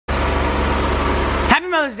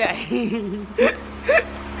Mother's Day.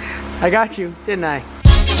 I got you, didn't I?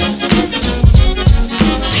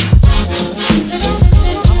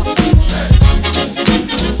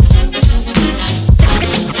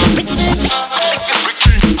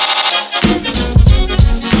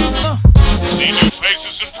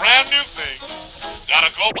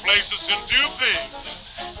 Places and do things.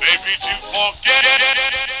 Maybe to forget.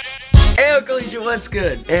 Hey, colegion, what's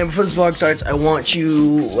good? And before this vlog starts, I want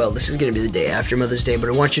you, well, this is gonna be the day after Mother's Day, but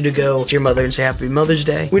I want you to go to your mother and say Happy Mother's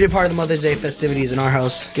Day. We did part of the Mother's Day festivities in our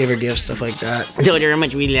house, gave her gifts, stuff like that. Told her how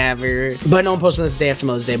much we love her. But no one posting this day after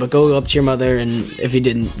Mother's Day, but go up to your mother, and if you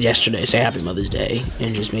didn't yesterday, say Happy Mother's Day,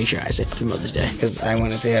 and just make sure I say Happy Mother's Day, because I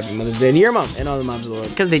want to say Happy Mother's Day to your mom and all the moms of the world,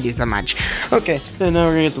 because they do so much. Okay, then now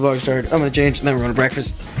we're gonna get the vlog started. I'm gonna change, and then we're going to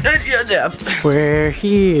breakfast. We're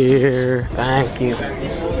here. Thank you.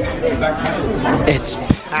 It's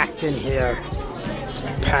packed in here. It's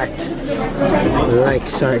packed like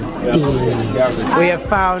sardines. We have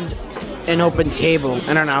found an open table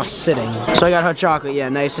and are now sitting. So I got hot chocolate, yeah,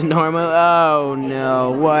 nice and normal. Oh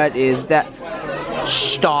no, what is that?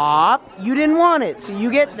 Stop! You didn't want it, so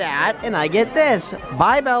you get that, and I get this.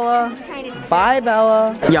 Bye, Bella. Bye,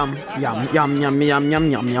 Bella. Yum, yum, yum, yum, yum,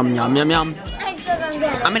 yum, yum, yum, yum, yum, yum.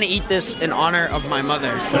 I'm gonna eat this in honor of my mother.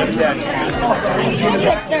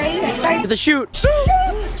 To the shoot.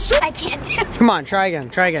 I can't do it. Come on, try again,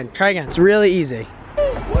 try again, try again. It's really easy.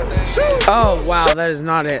 Oh, wow, that is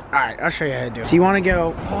not it. All right, I'll show you how to do it. So you wanna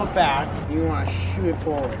go, pull it back, you wanna shoot it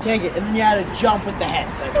forward. Take it, and then you had to jump with the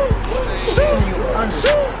head. So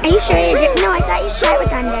Are you sure you're good? No, I thought you said it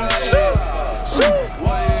was under.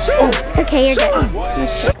 Okay, you're good.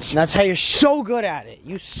 That's how you're so good at it.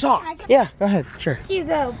 You suck. Yeah, go ahead, sure. So you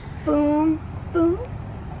go boom, boom.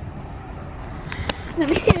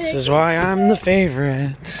 This is why I'm the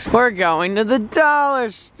favorite. We're going to the dollar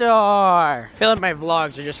store. I feel like my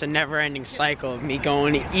vlogs are just a never-ending cycle of me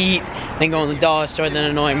going to eat, then going to the dollar store, then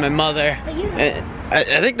annoying my mother.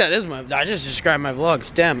 I think that is I just described my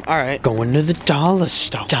vlogs. Damn, all right. Going to the dollar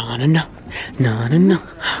store. Da-na-na, na-na-na.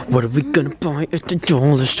 What are we gonna buy at the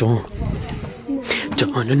dollar store?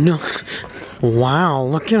 Da-na-na. Wow,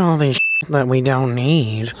 look at all this that we don't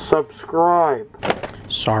need. Subscribe.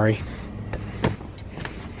 Sorry.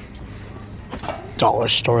 Dollar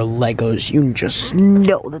store Legos, you just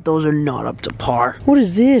know that those are not up to par. What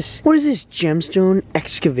is this? What is this, gemstone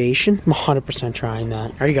excavation? I'm 100% trying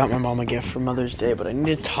that. I already got my mom a gift for Mother's Day, but I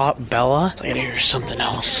need to top Bella. So I gotta get her something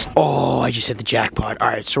else. Oh, I just hit the jackpot. All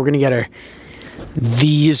right, so we're gonna get her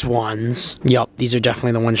these ones. Yup, these are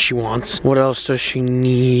definitely the ones she wants. What else does she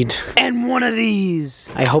need? And one of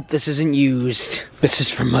these. I hope this isn't used. This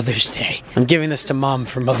is for Mother's Day. I'm giving this to Mom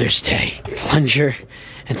for Mother's Day. Plunger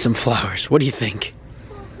and some flowers. What do you think?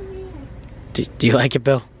 Do you like it,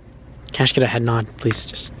 Bill? Can I just get a head nod, please?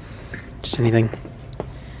 Just anything?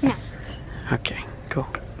 No. Okay, cool.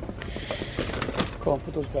 Cool,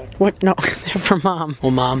 put those back. What? No, they're for Mom.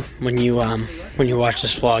 Well, Mom, when you watch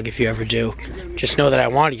this vlog, if you ever do, just know that I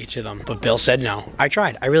want to get you them, but Bill said no. I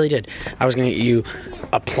tried, I really did. I was gonna get you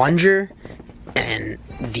a plunger and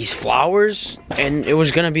these flowers, and it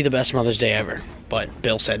was gonna be the best Mother's Day ever. But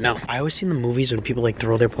Bill said no. I always see in the movies when people like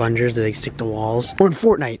throw their plungers that they stick to walls. Or in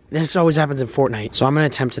Fortnite. This always happens in Fortnite. So I'm gonna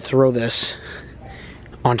attempt to throw this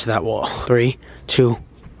onto that wall. 3, 2.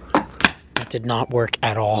 That did not work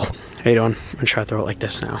at all. How you doing? I'm gonna try to throw it like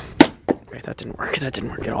this now. Right, that didn't work. That didn't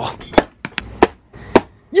work at all.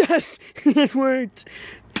 Yes! It worked!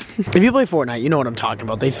 If you play Fortnite, you know what I'm talking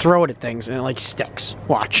about. They throw it at things and it like sticks.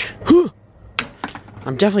 Watch.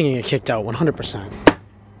 I'm definitely gonna get kicked out 100%.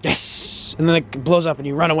 Yes! And then it blows up and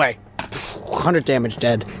you run away. 100 damage,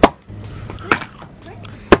 dead.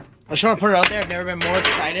 I just want to put it out there. I've never been more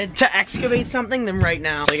excited to excavate something than right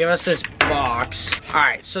now. They give us this box.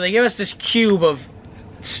 Alright, so they give us this cube of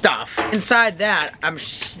stuff. Inside that, I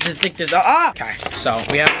think there's okay, so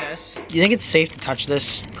we have this. Do you think it's safe to touch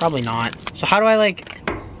this? Probably not. So how do I like...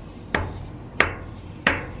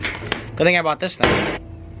 Good thing I bought this thing.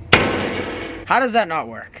 How does that not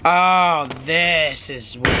work? Oh, this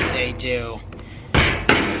is what they do.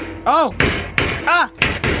 Oh! Ah!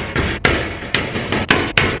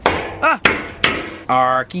 Ah!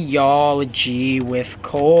 Archaeology with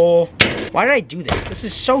coal. Why did I do this? This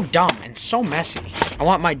is so dumb and so messy. I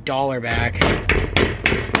want my dollar back.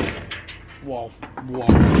 Whoa. Whoa.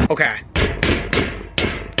 Okay.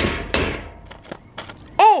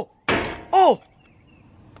 Oh! Oh!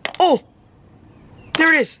 Oh!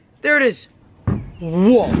 There it is! There it is!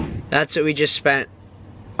 Whoa. That's what we just spent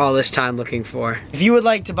all this time looking for. If you would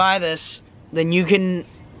like to buy this, then you can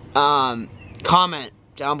comment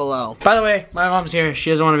down below. By the way, my mom's here.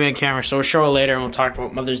 She doesn't want to be on camera, so we'll show her later and we'll talk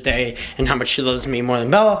about Mother's Day and how much she loves me more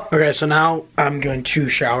than Bella. Okay, so now I'm going to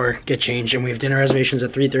shower, get changed, and we have dinner reservations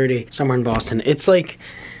at 3:30 somewhere in Boston. It's like,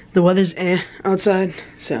 the weather's outside,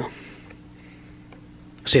 so.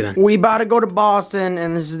 See you then. We about to go to Boston,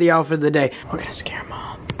 and this is the outfit of the day. We're gonna scare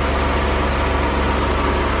Mom.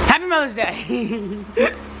 Happy Mother's Day!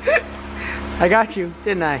 I got you,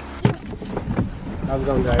 didn't I? How's it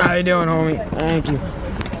going, guys? How you doing, homie? Thank you.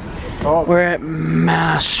 Oh. We're at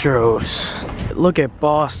Mastro's. Look at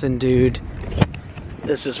Boston, dude.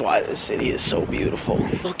 This is why this city is so beautiful.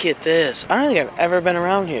 Look at this. I don't think I've ever been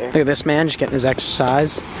around here. Look at this man just getting his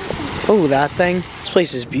exercise. Oh, that thing. This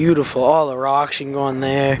place is beautiful. All the rocks, you can go in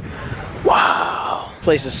there. Wow. This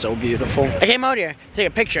place is so beautiful. I came out here to take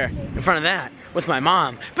a picture in front of that with my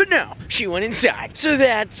mom, but no, she went inside. So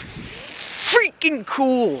that's freaking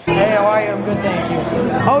cool. Hey, how are you? I'm good, thank you.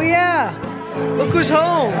 Oh yeah, look who's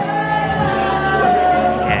home.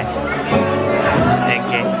 Okay.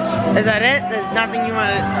 Is that it? There's nothing you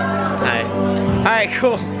want to... Alright,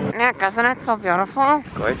 cool. Nick, isn't it so beautiful? It's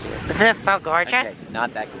gorgeous. Isn't it so gorgeous? Okay,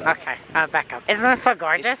 not that gorgeous. Okay, I'll back up. Isn't it so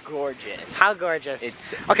gorgeous? It's gorgeous. How gorgeous?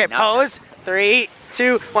 It's okay, pose. 3,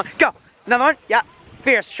 2, 1, go. Another one. Yeah.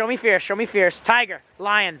 Fierce. Show me fierce. Show me fierce. Tiger.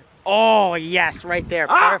 Lion. Oh, yes, right there.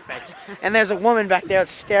 Perfect. And there's a woman back there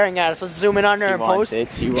staring at us. Let's zoom in on her and pose.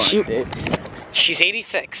 She wants it. She's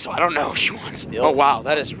 86, so I don't know if she wants it. Oh, wow,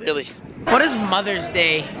 that is really... What does Mother's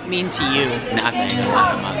Day mean to you? Nothing.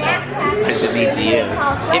 What does it mean to you?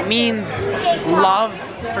 It means love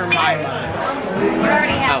for my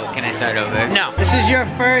mom. Oh, can I start over? No. This is your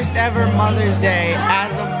first ever Mother's Day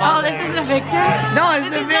as a mother. Oh, this is a picture? No, it's a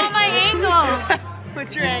video. This is not my angle.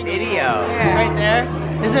 What's your angle? Video. Yeah. Right there?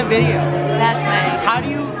 This is a video. That's nice. How do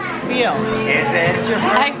you feel? Is it? It's your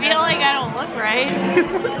first I feel like I don't look right.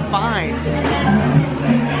 Fine.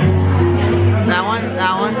 That one?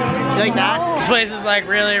 That one? You like that? This place is like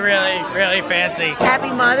really, really, really fancy. Happy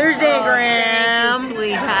Mother's Day, Graham! Thank you,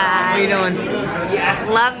 sweetheart. What are you doing?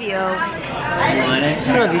 Love you. I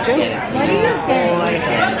love you too. What are you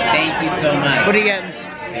getting? Thank you so much. What are you getting?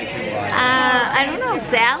 I don't know,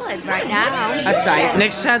 salad right now. That's nice.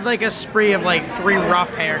 Nick's had like a spree of like 3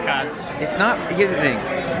 rough haircuts. It's not, here's the thing.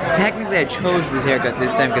 Technically I chose this haircut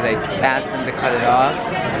this time because I asked them to cut it off.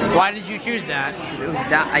 Why did you choose that? It was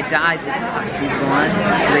I dyed the top, see the blonde?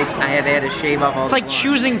 So they had to shave off all the blonde. It's like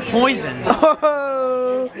choosing poison.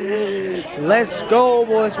 Oh, let's go,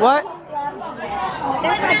 boys. What?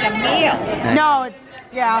 That's like a meal. No, it's,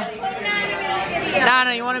 yeah.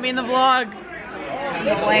 Nana, you want to be in the vlog?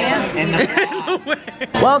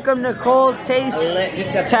 Welcome to Cold Taste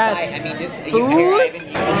Test I mean, Food.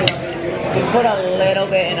 Just put a little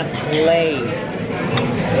bit in a plate.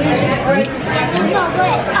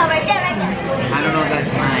 I don't know if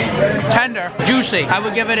that's mine. Tender, juicy. I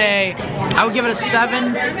would give it a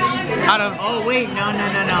 7 out of. Oh wait, no,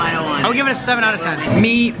 I don't want it. I would give it a 7 out of 10.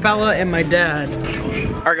 Me, Bella, and my dad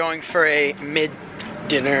are going for a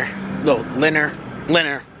linner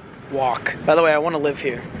walk. By the way, I want to live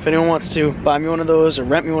here. If anyone wants to buy me one of those or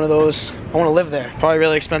rent me one of those, I want to live there. Probably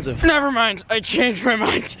really expensive. Never mind, I changed my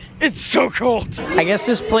mind. It's so cold. I guess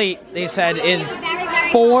this plate, they said, is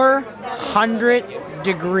 400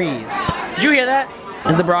 degrees. Did you hear that?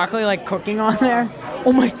 Is the broccoli like cooking on there?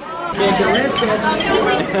 Oh my.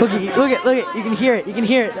 Look it, you can hear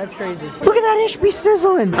it, that's crazy. Look at that ish be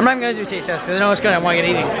sizzling. I'm not even gonna do a taste test because I know it's good, I want to get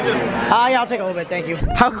eating. Yeah, I'll take a little bit, thank you.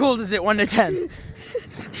 How cold is it, 1 to 10?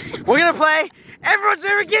 We're gonna play everyone's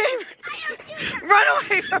favorite game. Run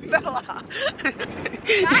away from Bella.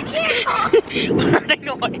 I can't. Running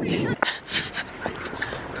away.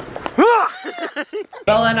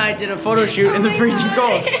 Bella and I did a photo shoot in the freezing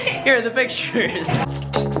cold. Here are the pictures.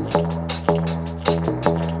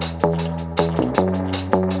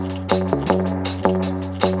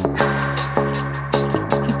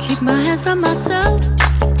 My hands on myself.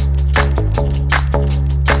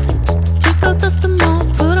 Pick up dust them off,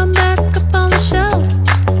 put them back up on the shelf.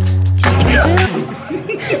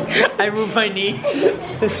 I moved my knee.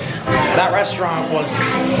 That restaurant was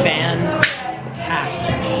fantastic.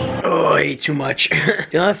 Oh, I ate too much. Do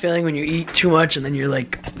you know that feeling when you eat too much and then you're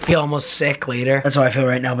like, feel almost sick later? That's how I feel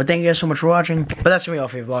right now. But thank you guys so much for watching. But that's gonna be all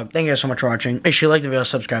for your vlog. Thank you guys so much for watching. Make sure you like the video,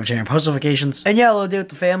 subscribe, turn on post notifications. And yeah, a little day with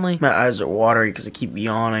the family. My eyes are watery because I keep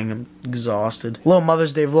yawning. I'm exhausted. A little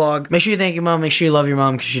Mother's Day vlog. Make sure you thank your mom. Make sure you love your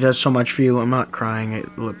mom because she does so much for you. I'm not crying.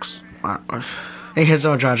 It looks... Thank you guys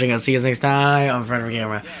so much for watching. I'll see you guys next time. I'm in front of the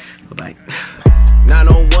camera. Bye-bye.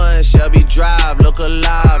 901 Shelby Drive. Look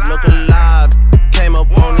alive, look alive. Came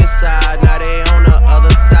up on this side, now they on the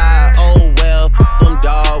other side. Oh well, them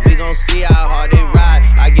dog, we gon' see how hard they ride.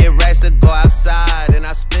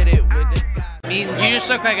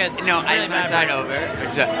 look like a No, I really just want to bad start over.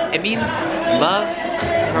 version. It means love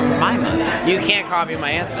from my mother. You can't copy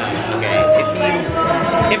my answer. Okay. It means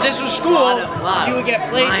If this was school, lot of love. you would get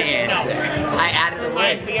played. My No. answer. I added a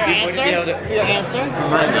word. For your You wouldn't answer? be able to. For your answer? For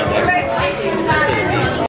my mother.